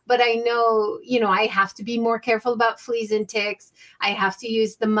case, but I know, I have to be more careful about fleas and ticks. I have to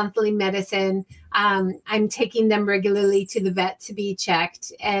use the monthly medicine. I'm taking them regularly to the vet to be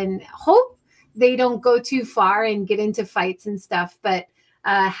checked and hope they don't go too far and get into fights and stuff. But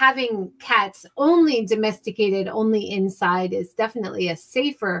having cats only domesticated, only inside is definitely a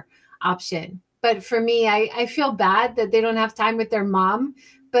safer option. But for me, I feel bad that they don't have time with their mom,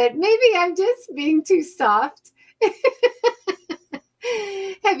 but maybe I'm just being too soft.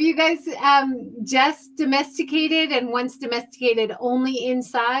 Have you guys just domesticated and once domesticated only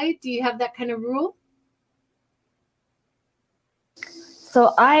inside? Do you have that kind of rule?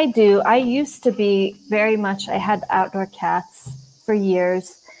 So I do. I used to be very much, I had outdoor cats for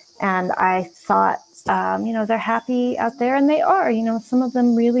years and I thought, they're happy out there and they are, some of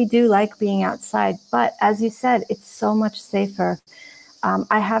them really do like being outside. But as you said, it's so much safer.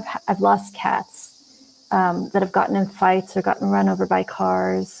 I've lost cats that have gotten in fights or gotten run over by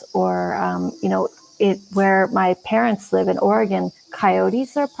cars or, where my parents live in Oregon,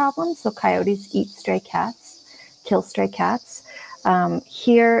 coyotes are a problem. So coyotes eat stray cats, kill stray cats.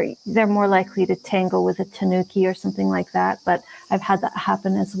 Here, they're more likely to tangle with a tanuki or something like that. But I've had that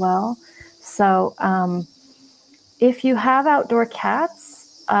happen as well. So if you have outdoor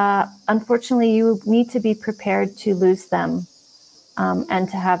cats, unfortunately, you need to be prepared to lose them and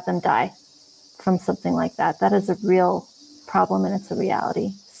to have them die from something like that. That is a real problem and it's a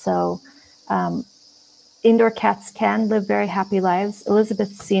reality. So indoor cats can live very happy lives.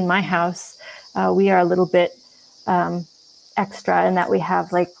 Elizabeth's seen my house. We are a little bit extra in that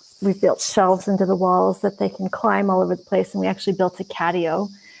we've built shelves into the walls that they can climb all over the place. And we actually built a catio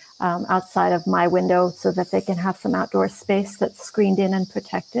outside of my window so that they can have some outdoor space that's screened in and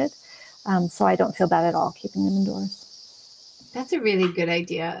protected. So I don't feel bad at all keeping them indoors. That's a really good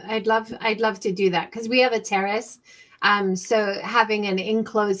idea. I'd love to do that because we have a terrace So having an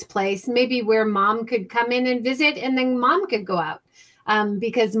enclosed place, maybe where mom could come in and visit, and then mom could go out,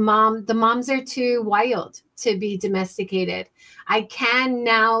 because the moms are too wild to be domesticated. I can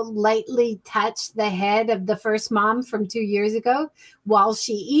now lightly touch the head of the first mom from 2 years ago while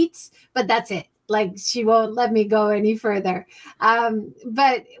she eats, but that's it. Like, she won't let me go any further.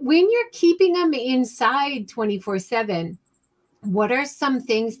 But when you're keeping them inside 24/7, what are some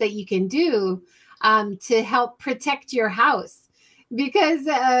things that you can do to help protect your house? Because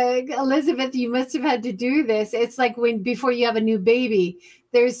Elizabeth, you must have had to do this. It's like before you have a new baby,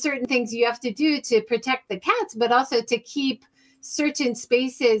 there's certain things you have to do to protect the cats, but also to keep certain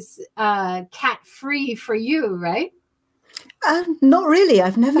spaces cat-free for you, right? Not really.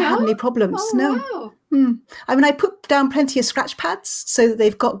 I've never had any problems. Oh, no. Wow. I mean, I put down plenty of scratch pads so that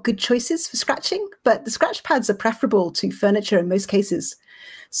they've got good choices for scratching, but the scratch pads are preferable to furniture in most cases.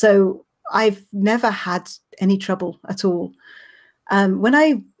 So I've never had any trouble at all. In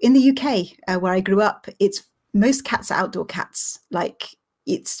the UK, where I grew up, most cats are outdoor cats. Like,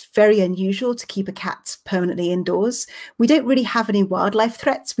 it's very unusual to keep a cat permanently indoors. We don't really have any wildlife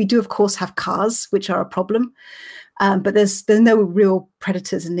threats. We do, of course, have cars, which are a problem. But there's no real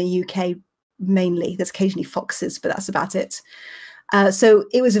predators in the UK, mainly. There's occasionally foxes, but that's about it. So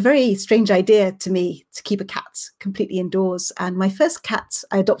it was a very strange idea to me to keep a cat completely indoors. And my first cat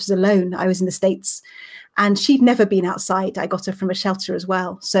I adopted alone. I was in the States, and she'd never been outside. I got her from a shelter as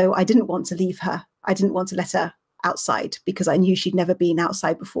well. So I didn't want to leave her. I didn't want to let her outside because I knew she'd never been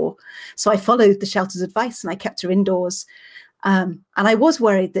outside before. So I followed the shelter's advice and I kept her indoors. And I was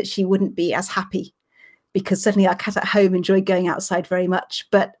worried that she wouldn't be as happy, because certainly our cat at home enjoyed going outside very much.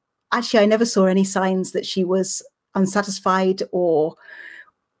 But actually, I never saw any signs that she was unsatisfied or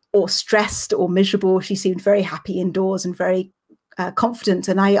stressed or miserable. She seemed very happy indoors and very confident.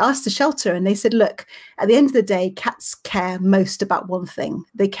 And I asked the shelter, and they said, look, at the end of the day, cats care most about one thing.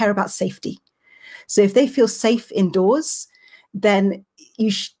 They care about safety. So if they feel safe indoors, then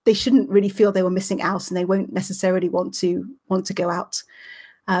they shouldn't really feel they were missing out, and they won't necessarily want to go out.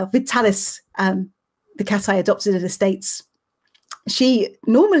 With Talis, the cat I adopted in the States, she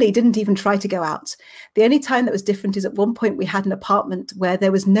normally didn't even try to go out. The only time that was different is at one point we had an apartment where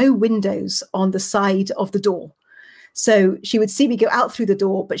there was no windows on the side of the door. So she would see me go out through the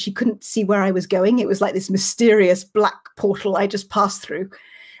door, but she couldn't see where I was going. It was like this mysterious black portal I just passed through.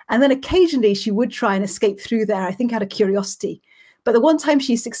 And then occasionally she would try and escape through there, I think out of curiosity. But the one time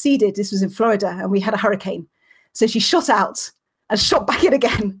she succeeded, this was in Florida, and we had a hurricane. So she shot out and shot back in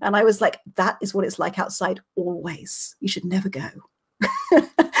again. And I was like, that is what it's like outside always. You should never go.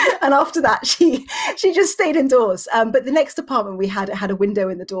 And after that, she just stayed indoors. But the next apartment we had, it had a window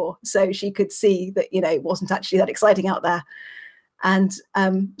in the door, so she could see that, it wasn't actually that exciting out there. And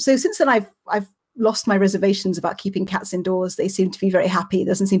so since then, I've lost my reservations about keeping cats indoors. They seem to be very happy.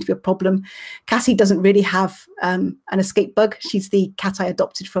 There doesn't seem to be a problem. Cassie doesn't really have an escape bug. She's the cat I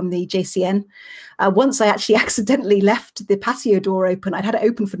adopted from the JCN. Once I actually accidentally left the patio door open. I'd had it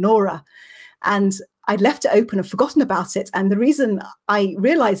open for Nora, and I'd left it open and forgotten about it. And the reason I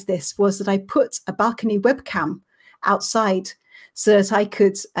realized this was that I put a balcony webcam outside so that I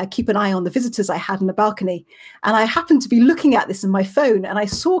could keep an eye on the visitors I had in the balcony. And I happened to be looking at this on my phone, and I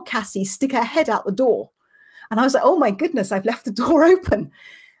saw Cassie stick her head out the door. And I was like, oh my goodness, I've left the door open.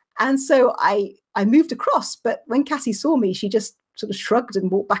 And so I moved across. But when Cassie saw me, she just sort of shrugged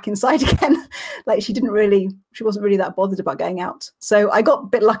and walked back inside again. Like, she wasn't really that bothered about going out. So I got a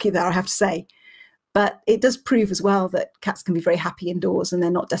bit lucky there, I have to say. But it does prove as well that cats can be very happy indoors and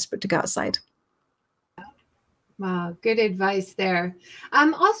they're not desperate to go outside. Wow, good advice there.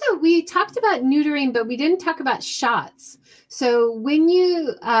 Also, we talked about neutering, but we didn't talk about shots. So when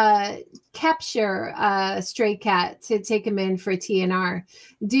you capture a stray cat to take him in for TNR,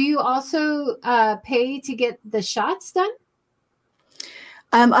 do you also pay to get the shots done?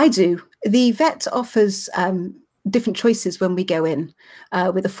 I do. The vet offers different choices when we go in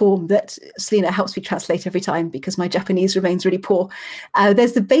with a form that Selena helps me translate every time because my Japanese remains really poor.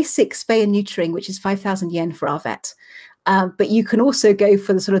 There's the basic spay and neutering, which is 5,000 yen for our vet. But you can also go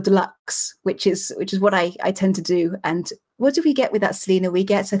for the sort of deluxe, which is what I tend to do. And what do we get with that, Selena? We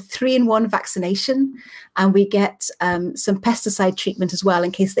get a 3-in-1 vaccination, and we get some pesticide treatment as well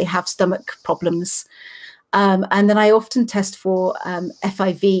in case they have stomach problems. And then I often test for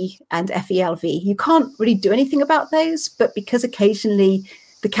FIV and FELV. You can't really do anything about those, but because occasionally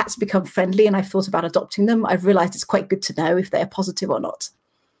the cats become friendly and I've thought about adopting them, I've realized it's quite good to know if they're positive or not.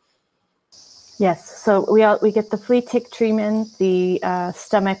 Yes, so we get the flea tick treatment, the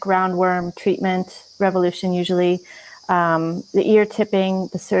stomach roundworm treatment, Revolution usually, the ear tipping,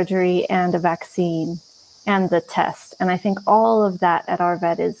 the surgery, and a vaccine. and the test. And I think all of that at our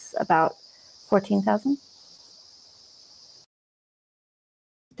vet is about 14,000.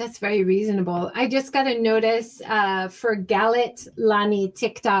 That's very reasonable. I just got a notice for Gallet, Lani,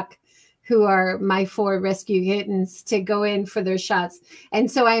 TikTok, who are my 4 rescue kittens, to go in for their shots. And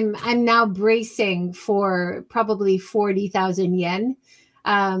so I'm now bracing for probably 40,000 yen,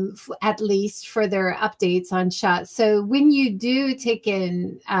 at least, for their updates on shots. So when you do take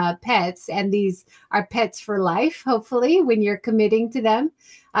in pets, and these are pets for life, hopefully, when you're committing to them,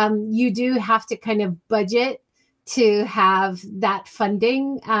 you do have to kind of budget to have that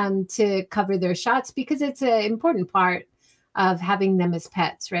funding to cover their shots, because it's an important part of having them as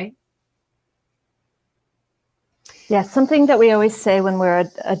pets, right? Yeah, something that we always say when we're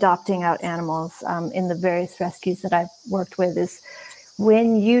adopting out animals in the various rescues that I've worked with is,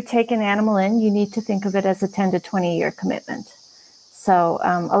 when you take an animal in, you need to think of it as a 10 to 20 year commitment. So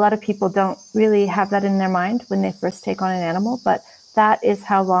a lot of people don't really have that in their mind when they first take on an animal, but that is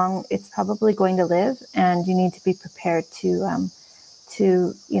how long it's probably going to live, and you need to be prepared to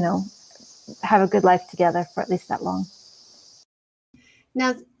have a good life together for at least that long.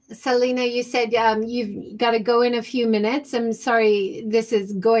 Now, Selena, you said you've got to go in a few minutes. I'm sorry, this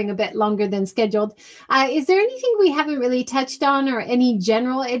is going a bit longer than scheduled. Is there anything we haven't really touched on, or any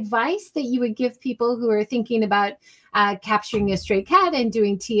general advice that you would give people who are thinking about capturing a stray cat and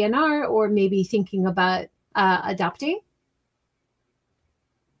doing TNR, or maybe thinking about adopting?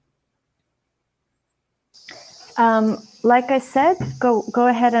 Like I said, go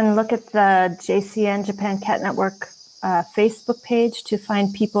ahead and look at the JCN, Japan Cat Network Facebook page to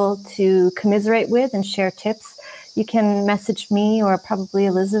find people to commiserate with and share tips. You can message me or probably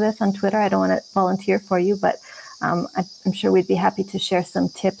Elizabeth on Twitter. I don't want to volunteer for you, but I'm sure we'd be happy to share some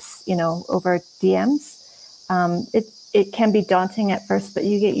tips, over DMs. It can be daunting at first, but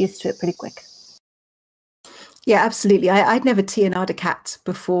you get used to it pretty quick. Yeah, absolutely. I'd never TNR'd a cat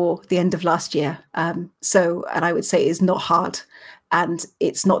before the end of last year. And I would say it's not hard, and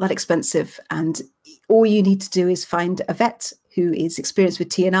it's not that expensive. And all you need to do is find a vet who is experienced with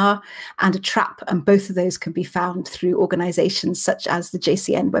TNR and a trap. And both of those can be found through organizations such as the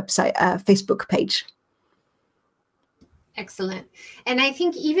JCN website, Facebook page. Excellent. And I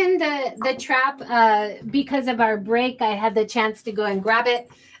think even the trap, because of our break, I had the chance to go and grab it.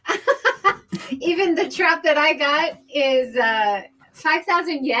 Even the trap that I got is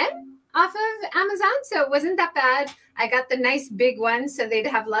 5,000 yen off of Amazon. So it wasn't that bad. I got the nice big one, so they'd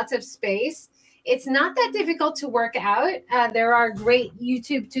have lots of space. It's not that difficult to work out. There are great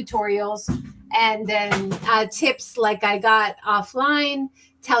YouTube tutorials, and then tips like I got offline,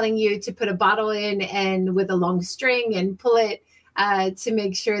 telling you to put a bottle in and with a long string and pull it to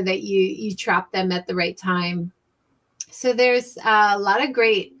make sure that you trap them at the right time. So there's a lot of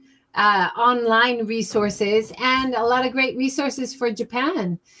great online resources, and a lot of great resources for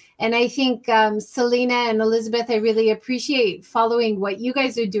Japan. And I think Selena and Elizabeth, I really appreciate following what you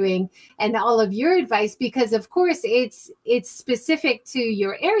guys are doing and all of your advice, because of course it's specific to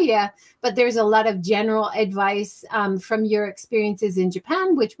your area, but there's a lot of general advice from your experiences in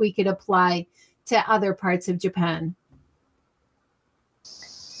Japan, which we could apply to other parts of Japan.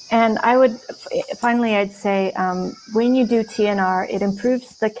 And I would, finally, I'd say, when you do TNR, it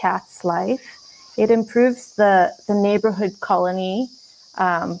improves the cat's life. It improves the neighborhood colony,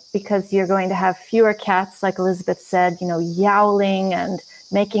 because you're going to have fewer cats, like Elizabeth said, yowling and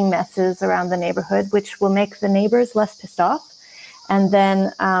making messes around the neighborhood, which will make the neighbors less pissed off. And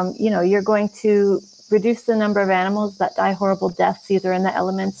then, you're going to reduce the number of animals that die horrible deaths, either in the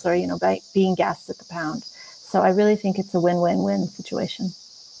elements or, by being gassed at the pound. So I really think it's a win-win-win situation.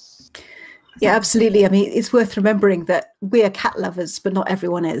 Yeah, absolutely. I mean, it's worth remembering that we are cat lovers, but not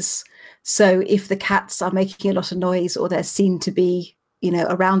everyone is. So if the cats are making a lot of noise, or they're seen to be,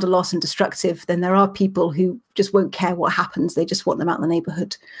 around a lot and destructive, then there are people who just won't care what happens. They just want them out in the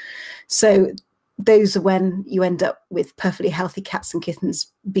neighborhood. So those are when you end up with perfectly healthy cats and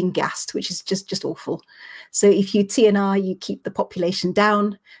kittens being gassed, which is just awful. So if you TNR, you keep the population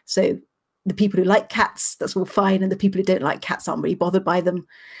down. So the people who like cats, that's all fine. And the people who don't like cats aren't really bothered by them.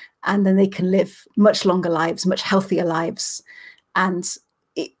 And then they can live much longer lives, much healthier lives. And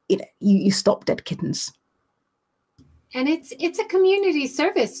you stop dead kittens. And it's a community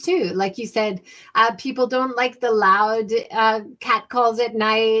service too. Like you said, people don't like the loud cat calls at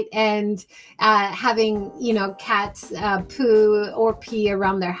night and having, cats poo or pee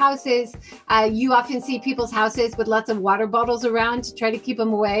around their houses. You often see people's houses with lots of water bottles around to try to keep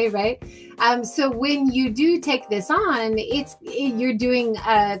them away, right? So when you do take this on, you're doing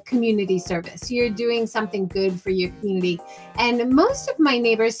a community service. You're doing something good for your community. And most of my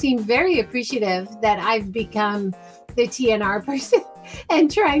neighbors seem very appreciative that I've become the TNR person and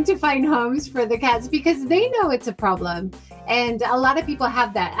trying to find homes for the cats, because they know it's a problem. And a lot of people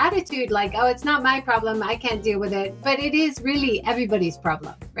have that attitude like, oh, it's not my problem, I can't deal with it. But it is really everybody's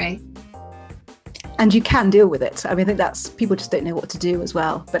problem, right? And you can deal with it. I mean, I think that's, people just don't know what to do as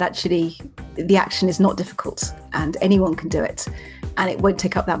well. But actually, the action is not difficult and anyone can do it. And it won't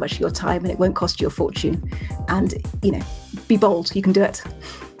take up that much of your time and it won't cost you a fortune. And, be bold, you can do it.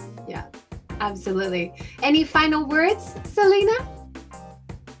 Yeah, absolutely. Any final words, Selena?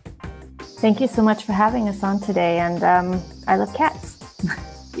 Thank you so much for having us on today. And I love cats.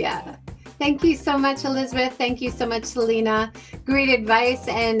 Yeah. Thank you so much, Elizabeth. Thank you so much, Selena. Great advice.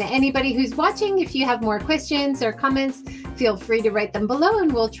 And anybody who's watching, if you have more questions or comments, feel free to write them below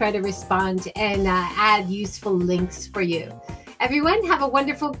and we'll try to respond and add useful links for you. Everyone, have a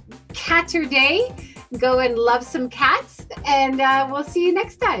wonderful catter day. Go and love some cats and we'll see you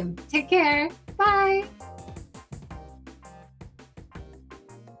next time. Take care. Bye.